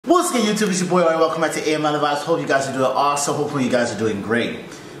What's good, YouTube? It's your boy Ari. Welcome back to AML Advice. Hope you guys are doing awesome. Hopefully you guys are doing great.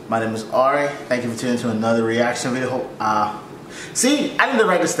 My name is Ari. Thank you for tuning into another reaction video. See, I need to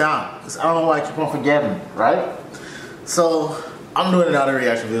write this down because I don't know why I keep on forgetting, right? So I'm doing another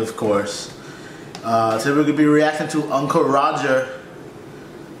reaction video, of course. Today we're gonna be reacting to Uncle Roger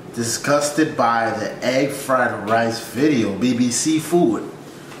Disgusted by the egg fried rice video, BBC Food.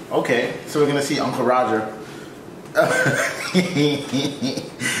 Okay, so we're gonna see Uncle Roger.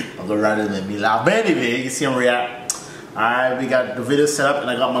 Uncle Roger made me laugh. But anyway, you can see him react. Alright, we got the video set up and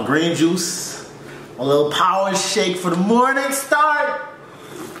I got my green juice. A little power shake for the morning start.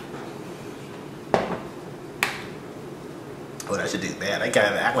 Oh, that shit tastes bad. I can't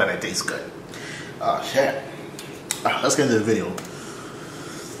even act like that tastes good. Oh shit. Let's get into the video.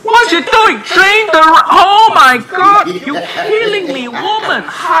 What you doing? Drain the oh my god! You killing me, woman!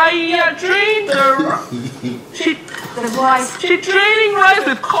 Hiya, drain the She draining rice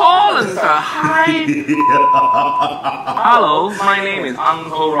with colander. Hi. Hello, my name is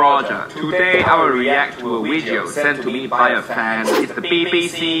Uncle Roger. Today I will react to a video sent to me by a fan. It's the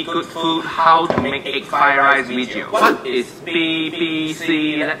BBC Good Food How to Make Egg Fried Rice video. What is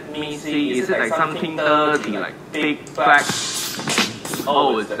BBC? Let me see. Is it like something dirty, like big black?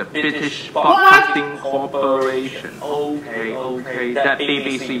 Oh, it's the British Broadcasting Corporation. Okay, that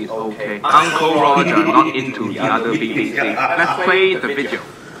BBC is okay. Uncle Roger not into the other BBC. Let's play the video.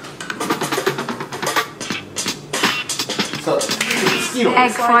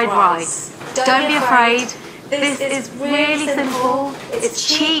 Egg fried rice. Don't be afraid. This is really simple. It's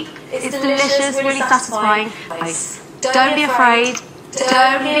cheap. It's delicious. Really satisfying. Don't be afraid.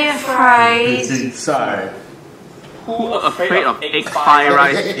 Don't be afraid. Sorry. Who are afraid of egg fried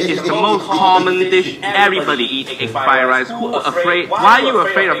rice? It's the most common dish. Everybody eats egg fried rice. Who are afraid? Why are you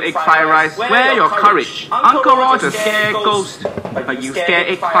afraid of egg fried rice? Where your courage? Uncle Roger scare ghosts, but you scare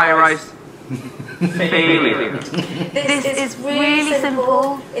egg fried rice? Failing. This is really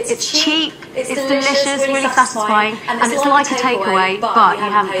simple. It's cheap. It's delicious. Really satisfying, and it's like a takeaway, but you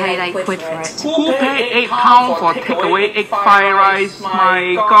haven't paid £8 for it. Who paid £8 for takeaway egg fried rice?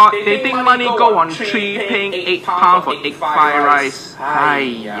 My god, they think money go on tree paying £8 for egg fried rice.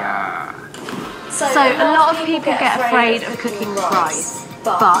 Hiya. So a lot of people get afraid of cooking with rice,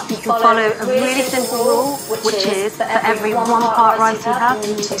 but you can follow a really simple rule, which is for every 1 part rice you have,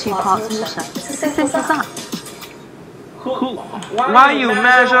 you need 2 parts water. It's as simple as that. Why you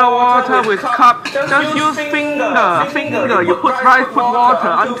measure water with cup? Just use finger. You put rice, put water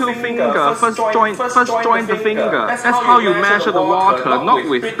until finger. First join the finger. That's how you measure the water, not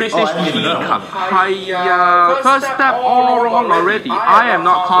with British teacup. Hiya. First step all wrong already. I am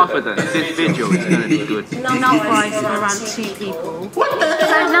not confident this video is gonna be good. Enough rice for around 2 people. So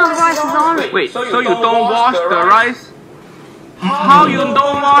now the rice is on. Wait, so you don't wash the rice? How you don't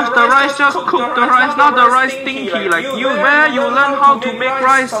wash the rice, just cook the rice, now the rice stinky like you. Where you learn how to make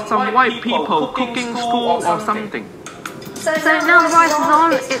rice? Some white people, cooking school or something. So now the rice is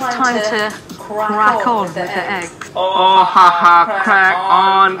on, it's time to crack on with the egg. Oh haha, crack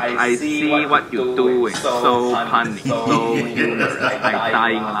on. I see what you're doing. So funny, so humorous. I'm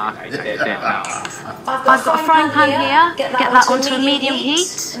dying laughing at that now. I've got a frying pan here, get that onto a medium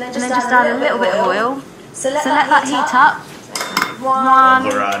heat, and then just add a little bit of oil. So let that heat up. One.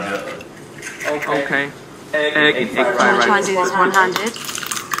 Okay. Egg fried rice. I'm going to try and do this one-handed.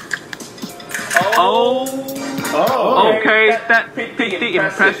 Okay, that's pretty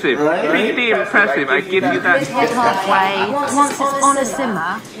impressive. Pretty impressive, I give you that. Halfway. Once it's on a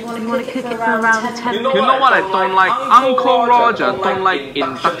simmer, you want to cook it for around 10 minutes. You know what I don't like? Uncle Roger don't like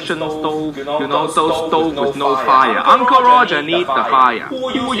induction stove. You know, those stoves with no fire. Uncle Roger needs the fire.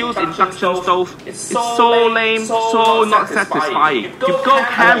 Who use induction stove? It's so lame, so not satisfying. You go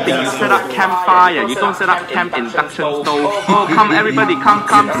camping, you set up campfire. You don't set up camp induction stove. Oh, come everybody,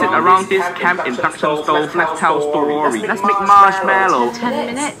 come sit around this camp induction stove. Let's tell story. Let's make marshmallow. 10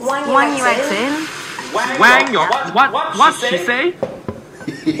 minutes. Wang your eggs in. Wang your what she say?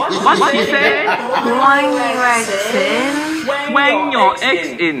 What she say? Wang your eggs in. Wang your eggs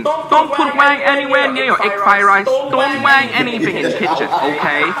in. Don't put wang anywhere near your egg fried rice. Don't wang anything in kitchen,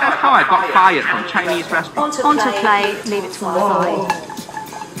 okay? That's how I got fired from Chinese restaurants. Onto a plate, leave it to one side.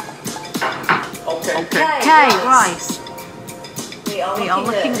 Okay, rice. We are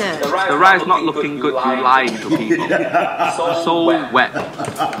looking good. The rice not looking good, you lying to people. So wet.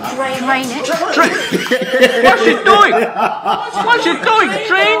 Drain it. What's she doing? What's she doing?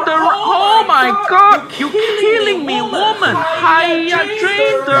 Drain the oh my my God! You're killing me, woman! Hiya,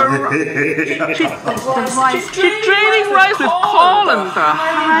 drain she's draining rice with colander.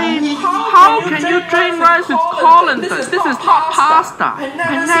 How can you drain rice with colander? This is not pasta.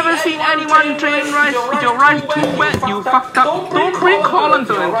 I've never seen anyone drain rice with your rice too wet. You fucked up. Don't bring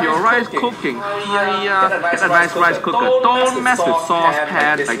colander into your rice cooking. Hiya, get a nice rice cooker. Don't mess with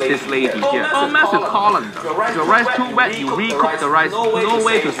saucepan like this lady here. Don't mess with colander. If your rice too wet, you recook the rice. No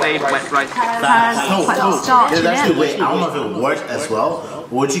way to save wet rice. There's actually a way. I don't know if it works as well.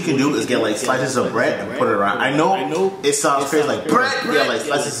 What you can do is get like slices of bread and put it around. I know it sounds crazy like bread. Yeah, like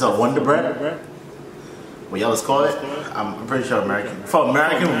slices of Wonder Bread. What y'all just call it? I'm pretty sure American. For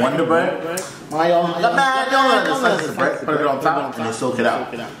American Wonder Bread. Y'all know slices of bread. Put it on top and then soak it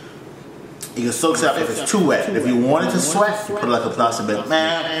out. You can soak it out if it's too wet. If you want it to sweat, you put like a plastic bag.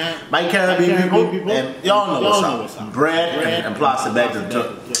 Man, my Caribbean people, and y'all know what's up. Bread and plastic bags.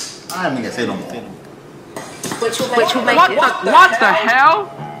 I ain't gonna say no more. Which will make What the hell?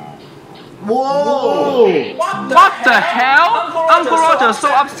 Whoa! What the hell? Uncle Roger's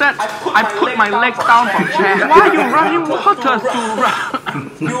so upset. I put my legs down from chair. Why are you running water to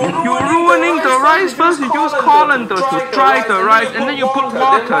You're ruining the rice. First you use colander to dry the rice, and then you put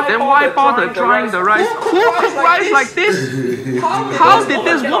water. Then why bother drying the rice? Who cook rice like this? How did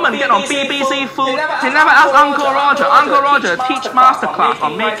this woman get on BBC Food? They never asked Uncle Roger. Uncle Roger, teach masterclass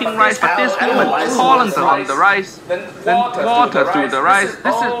on making rice, but this woman colander on the rice, then water through the rice.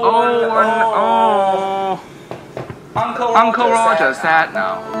 This is Uncle Roger sad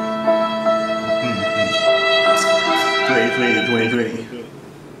now. 2020.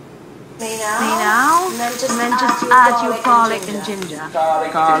 Me now, and then just add your garlic and ginger.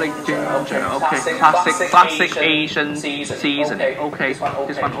 Garlic, ginger, okay. Classic Asian seasoning. Okay,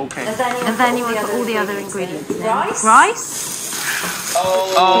 this one okay. And then you want to put all the other ingredients in. Rice.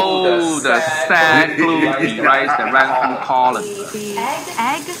 Oh, the sad gluey rice that ran through column.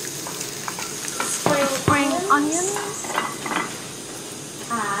 Egg. Spring onions.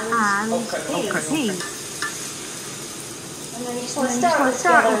 And peas. And then you just want to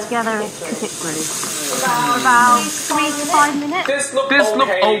stir it all together because it grows. About 3 to 5 minutes. This look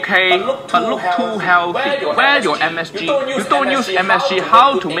okay, but look too healthy. Where's your MSG? You don't use MSG.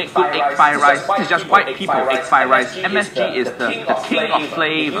 How to make good egg fried rice? This is just white people egg fried rice. MSG is the king of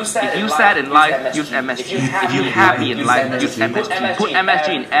flavor. If you sad in life, use MSG. If you happy in life, use MSG. Put MSG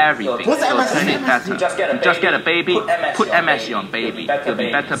in everything. It'll turn it better. You just get a baby, put MSG on baby. It'll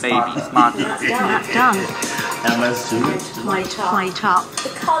be better baby, smarter. That's done. MSG. My top. The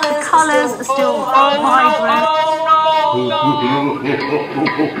colours are still vibrant.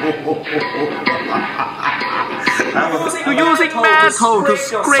 You're using metal to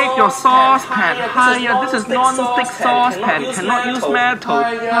scrape your saucepan. Hiya, this is non-stick saucepan. Cannot use metal.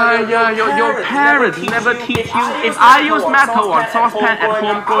 Hiya, your parents never teach you. If I use metal on saucepan at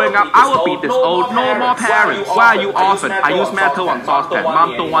home growing up, I would be this old. No more parents. Why are you orphan? I use metal on saucepan.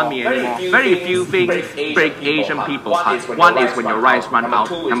 Mom don't want me anymore. Very few things break Asian people's hearts. One is when your rice run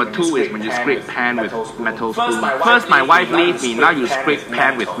out. Number two is when you scrape pan with metal spoon. First my wife leave me, now you scrape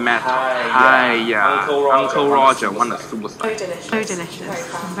pan with metal. Hiya, Uncle Roger, what a suicide. So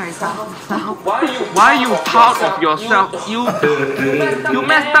delicious. I'm very proud of myself. Why are you proud of yourself? You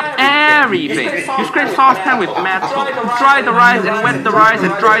messed up everything. You scrape saucepan with metal, dry the rice and wet the rice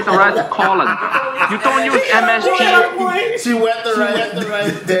and dry the rice with colander. You don't use MSG. She wet the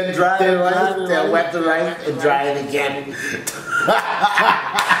rice, then dry the rice, then wet the rice and dry it again.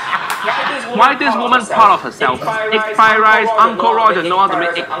 Why this woman proud of herself? Egg fried rice, Uncle Roger know how to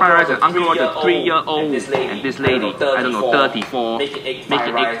make egg fried rice, and Uncle Roger 3-year-old, and this lady, I don't know, 34, making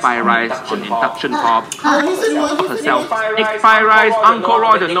egg fried rice on induction hob herself. Egg fried rice, Uncle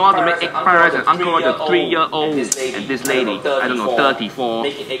Roger know how to make egg fried rice, and Uncle Roger 3-year-old, and this lady, I don't know, 34,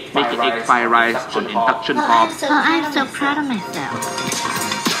 making egg fried rice on induction hob. Oh, I'm so proud of myself.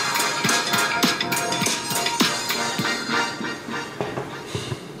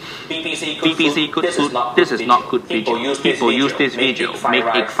 BBC good food. This is not good video. People use this video, make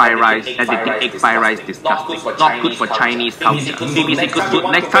egg fried rice, and they think egg fried rice disgusting. Not good for Chinese culture. BBC good food.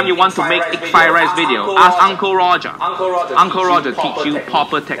 Next time you want to make egg fried rice video, ask Uncle Roger. Uncle Roger teach you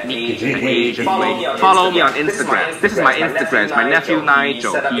proper technique in the Asian way. Follow me on Instagram. This is my Instagram. It's my nephew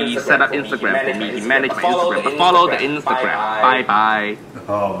Nigel. He set up Instagram for me. He managed my Instagram. But follow the Instagram. Bye bye.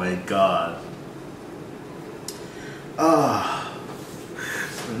 Oh my God.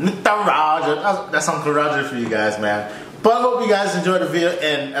 Mr. Roger. That's Uncle Roger for you guys, man. But I hope you guys enjoyed the video.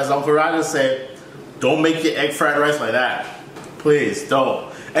 And as Uncle Roger said, don't make your egg fried rice like that. Please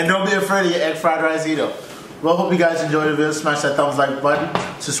don't. And don't be afraid of your egg fried rice either. Well, hope you guys enjoyed the video. Smash that thumbs like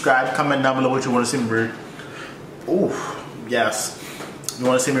button. Subscribe. Comment down below what you want to see me read. Ooh, yes. You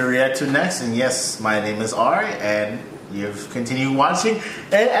want to see me react to next? And yes, my name is Ari, and you've continued watching.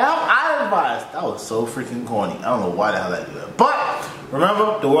 And I advise. That was so freaking corny. I don't know why the hell I did that. But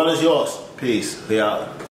remember, the world is yours. Peace. We out.